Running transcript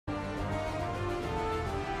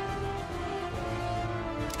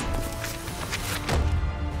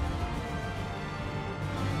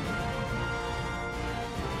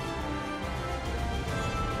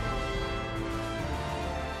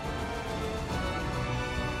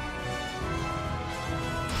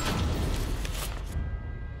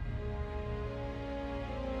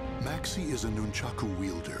Maxi is a nunchaku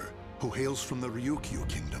wielder who hails from the Ryukyu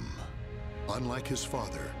kingdom. Unlike his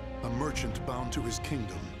father, a merchant bound to his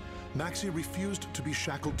kingdom, Maxi refused to be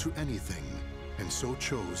shackled to anything, and so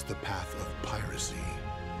chose the path of piracy.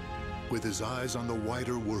 With his eyes on the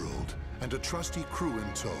wider world and a trusty crew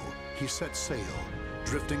in tow, he set sail,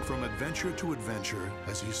 drifting from adventure to adventure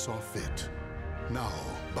as he saw fit. Now,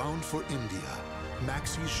 bound for India,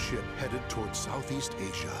 Maxi's ship headed towards Southeast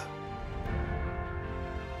Asia.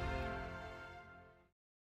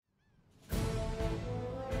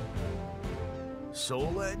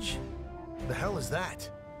 Soul Edge? The hell is that?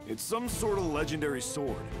 It's some sort of legendary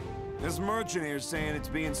sword. This merchant here's saying it's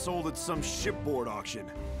being sold at some shipboard auction.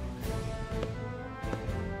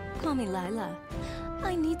 Call me Lila.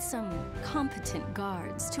 I need some competent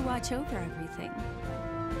guards to watch over everything.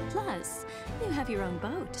 Plus, you have your own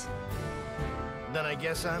boat. Then I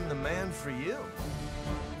guess I'm the man for you.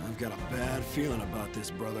 I've got a bad feeling about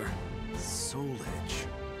this, brother. Soul Edge.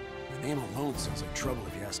 The name alone sounds like trouble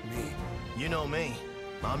if you ask me. You know me.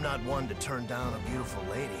 I'm not one to turn down a beautiful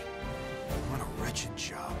lady. What a wretched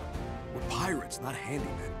job. We're pirates, not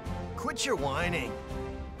handymen. Quit your whining.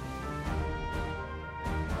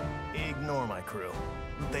 Ignore my crew.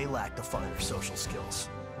 They lack the finer social skills.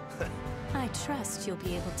 I trust you'll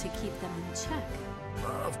be able to keep them in check.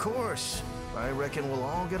 Of course. I reckon we'll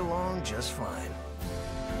all get along just fine.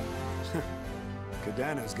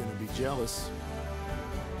 Kadana's gonna be jealous.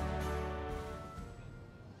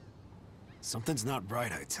 Something's not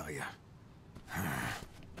right, I tell you.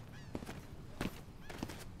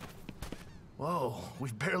 Whoa,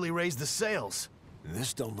 we've barely raised the sails.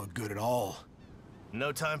 This don't look good at all.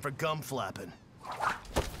 No time for gum flapping.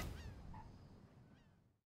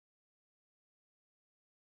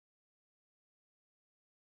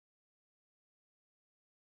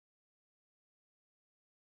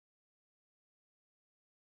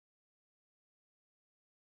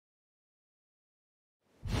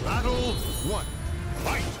 Battle 1.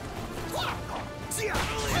 Fight! What?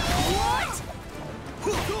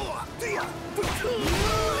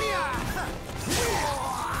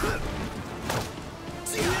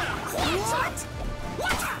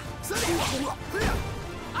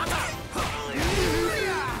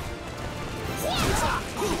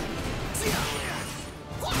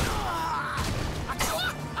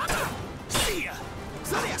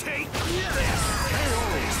 Take this!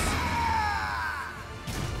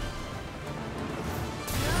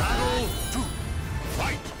 Battle 2.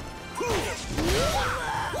 Fight!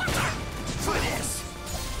 For this!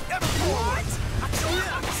 What?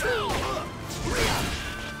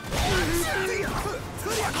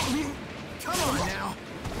 Come on now!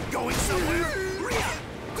 Going somewhere?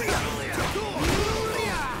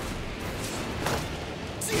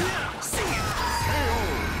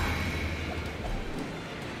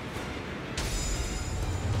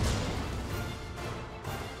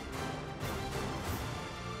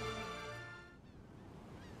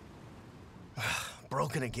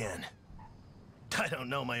 Broken again. I don't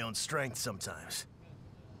know my own strength sometimes.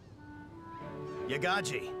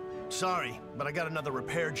 Yagaji, sorry, but I got another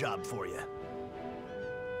repair job for you.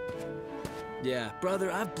 Yeah, brother,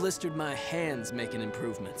 I've blistered my hands making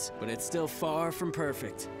improvements, but it's still far from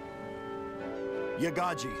perfect.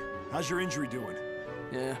 Yagaji, how's your injury doing?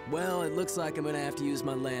 Yeah, well, it looks like I'm gonna have to use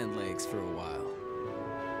my land legs for a while.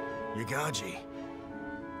 Yagaji.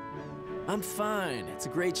 I'm fine. It's a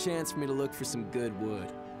great chance for me to look for some good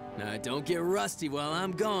wood. Now, don't get rusty while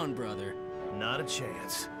I'm gone, brother. Not a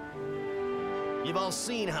chance. You've all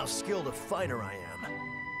seen how skilled a fighter I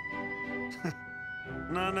am.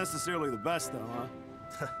 Not necessarily the best, though,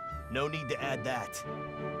 huh? No need to add that.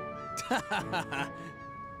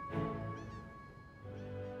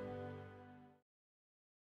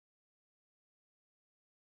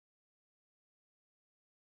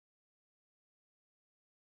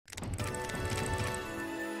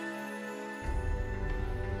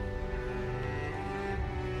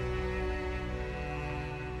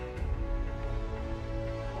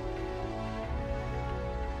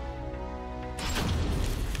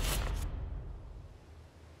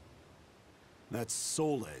 That's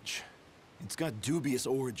Soul Edge. It's got dubious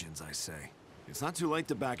origins, I say. It's not too late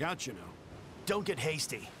to back out, you know. Don't get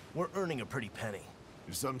hasty. We're earning a pretty penny.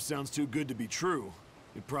 If something sounds too good to be true,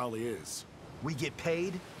 it probably is. We get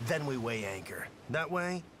paid, then we weigh anchor. That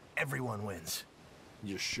way, everyone wins.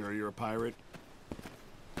 You sure you're a pirate?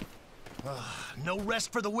 No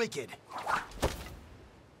rest for the wicked.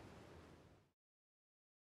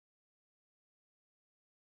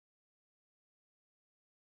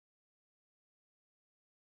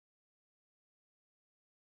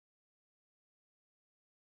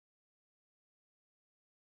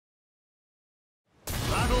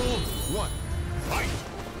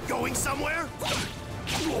 Going somewhere?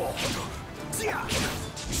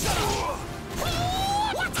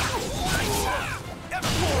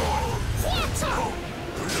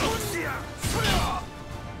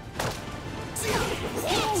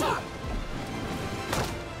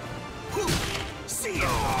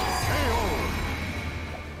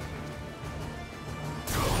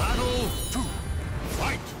 Battle 2.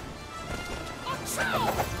 Fight!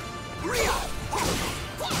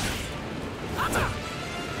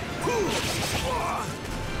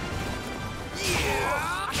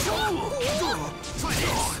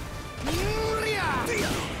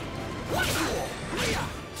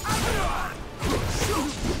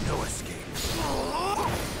 No escape.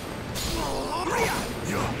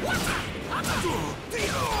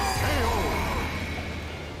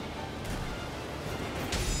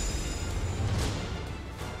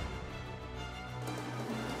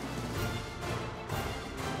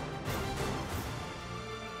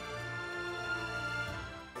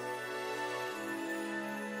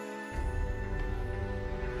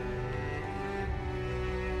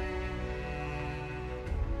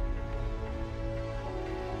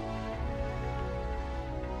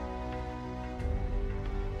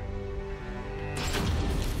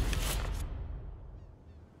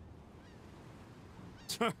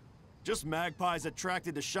 Just magpies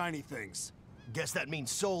attracted to shiny things. Guess that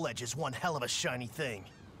means Soul Edge is one hell of a shiny thing.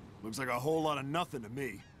 Looks like a whole lot of nothing to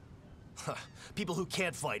me. People who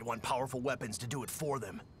can't fight want powerful weapons to do it for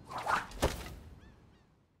them.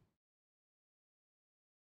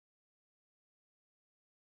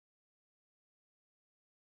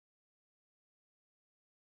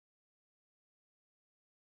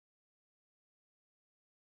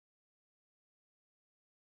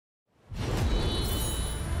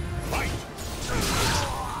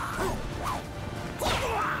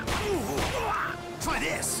 Try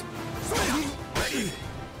this!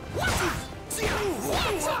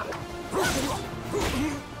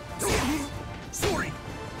 Sorry!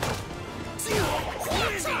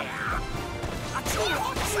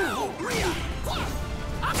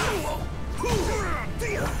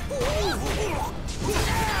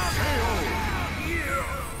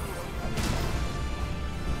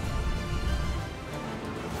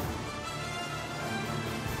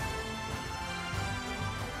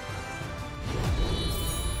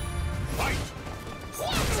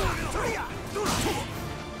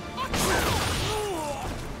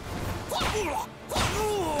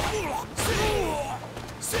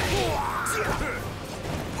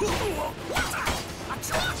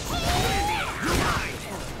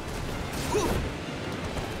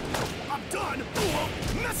 I'm done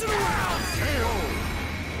messing around!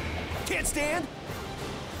 Can't stand?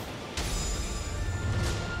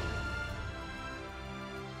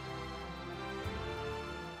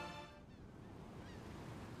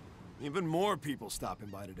 Even more people stopping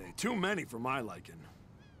by today. Too many for my liking.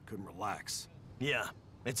 Couldn't relax. Yeah,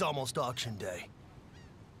 it's almost auction day.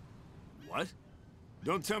 What?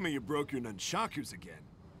 Don't tell me you broke your nunchakus again.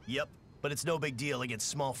 Yep, but it's no big deal against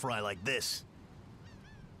small fry like this.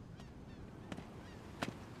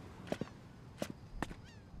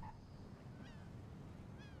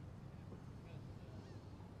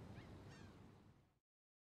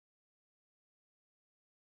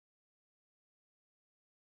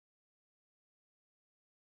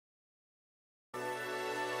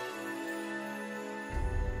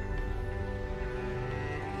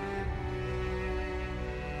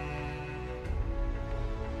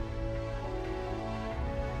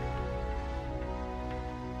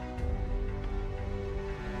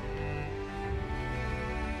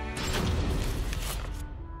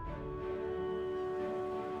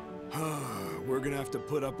 We're gonna have to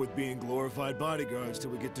put up with being glorified bodyguards till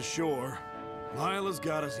we get to shore. Lila's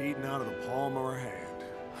got us eating out of the palm of her hand.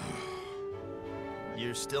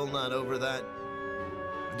 You're still not over that?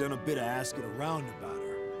 I've done a bit of asking around about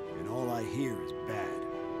her, and all I hear is bad.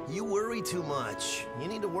 You worry too much. You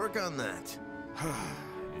need to work on that.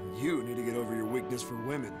 And you need to get over your weakness for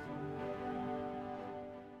women.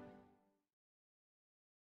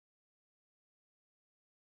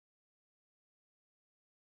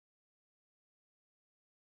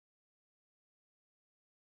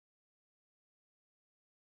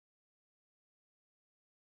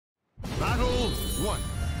 Battle 1.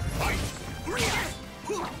 Fight!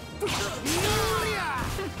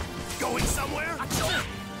 Going somewhere?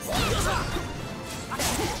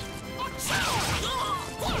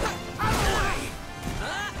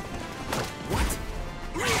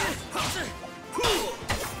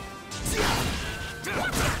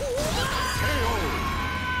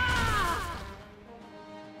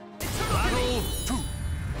 Battle 2.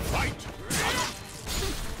 Fight!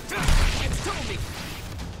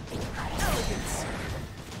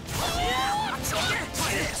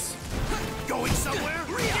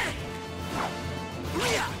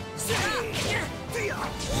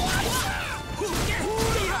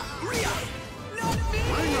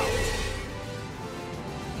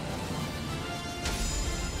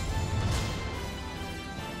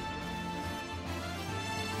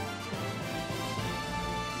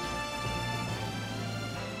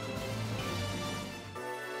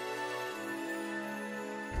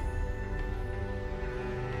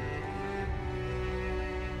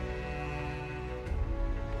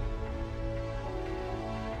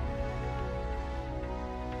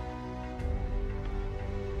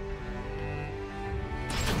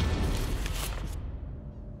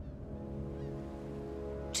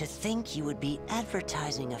 To think you would be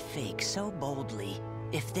advertising a fake so boldly.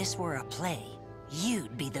 If this were a play,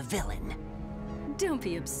 you'd be the villain. Don't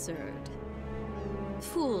be absurd.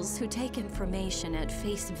 Fools who take information at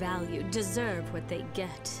face value deserve what they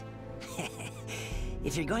get.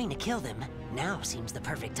 If you're going to kill them, now seems the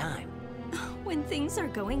perfect time. When things are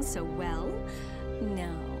going so well?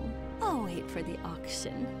 No. I'll wait for the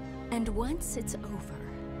auction. And once it's over...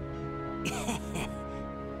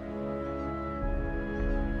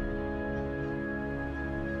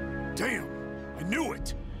 Damn! I knew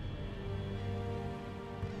it!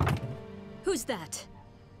 Who's that?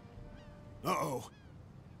 Uh-oh.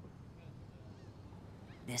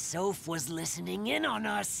 This oaf was listening in on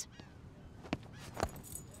us.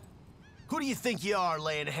 Who do you think you are,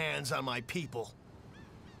 laying hands on my people?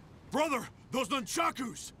 Brother, those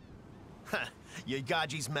nunchakus! Ha!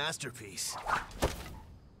 Yagaji's masterpiece.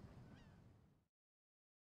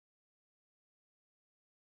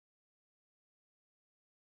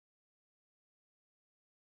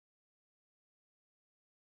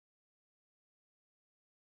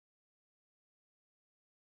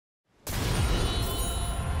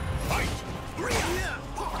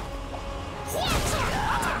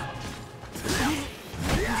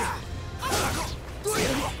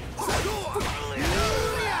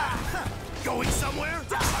 Going somewhere?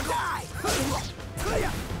 Die!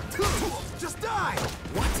 Just die!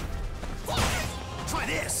 What? Try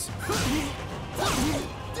this!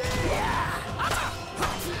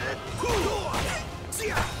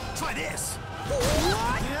 Try this!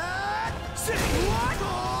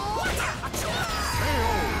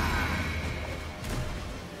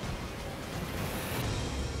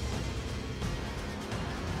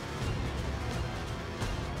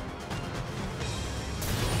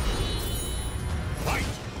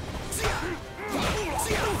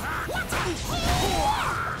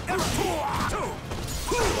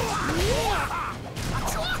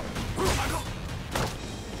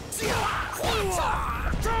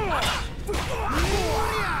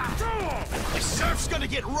 The surf's gonna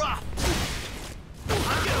get rough!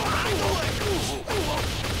 I'm gonna wrangle it!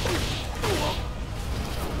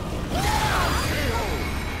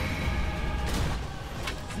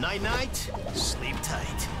 Night-night, sleep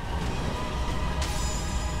tight.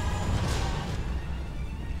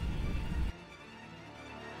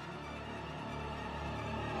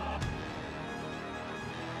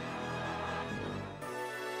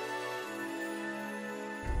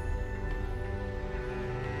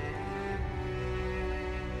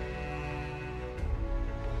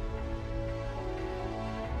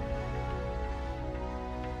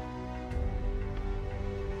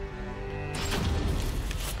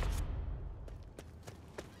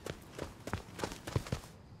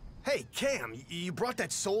 Hey, Cam, you brought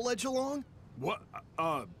that soul edge along? What?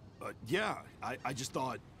 Yeah, I just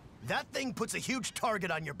thought... That thing puts a huge target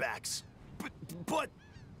on your backs. But...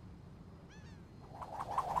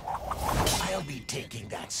 I'll be taking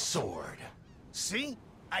that sword. See?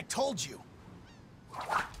 I told you.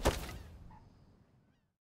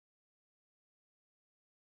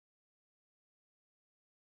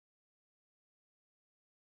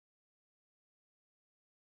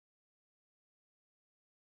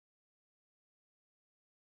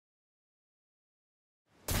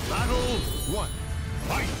 Battle 1.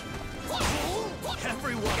 Fight!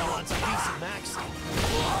 Everyone wants a piece of MAXI.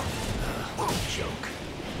 Joke.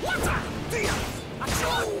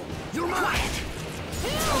 You're mine!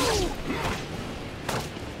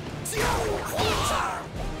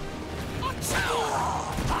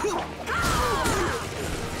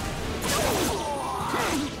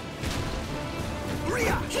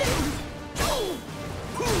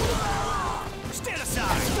 Stand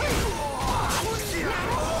aside!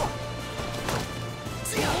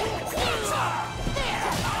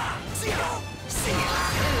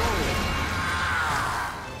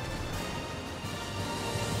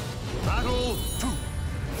 Battle 2.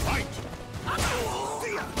 Fight!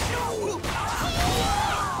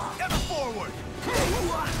 Ever forward!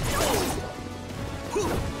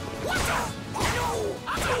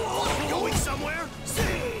 Going somewhere?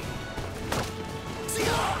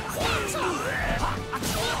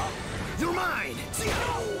 You're mine!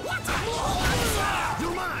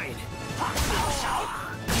 You're mine!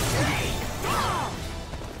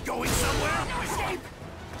 Going somewhere? Escape!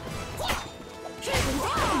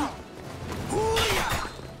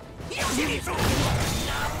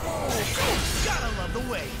 Gotta love the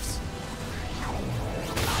waves.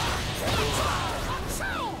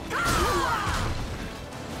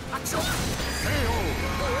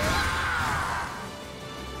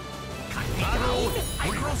 Battle, I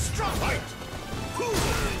grow strong. Fight.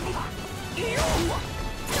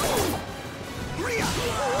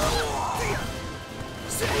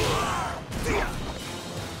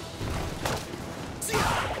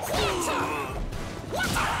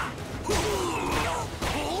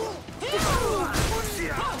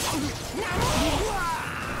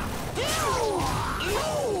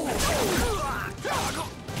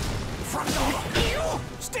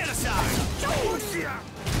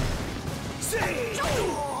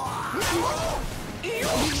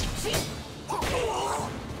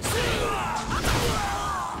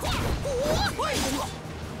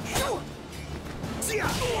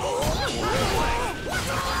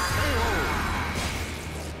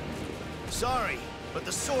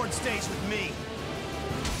 sword stays with me.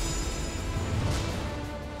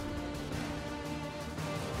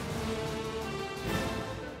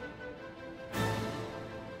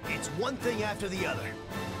 It's one thing after the other.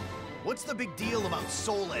 What's the big deal about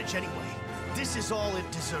Soul Edge anyway? This is all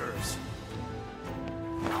it deserves.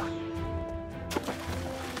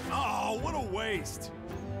 Oh, what a waste.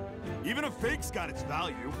 Even a fake's got its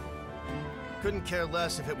value. Couldn't care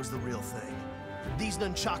less if it was the real thing. These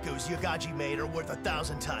nunchakus Yagaji made are worth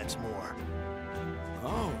 1,000 times more.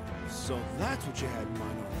 Oh, so that's what you had in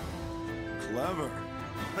mind. Clever.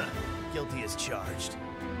 Guilty as charged.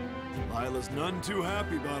 Lila's none too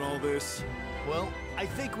happy about all this. Well, I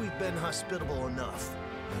think we've been hospitable enough.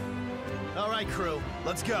 All right, crew,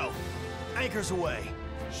 let's go. Anchors away.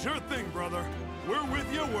 Sure thing, brother. We're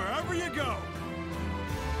with you wherever you go.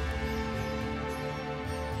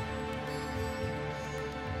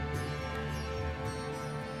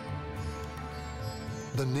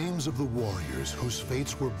 The names of the warriors whose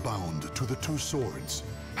fates were bound to the two swords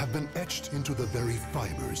have been etched into the very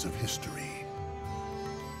fibers of history.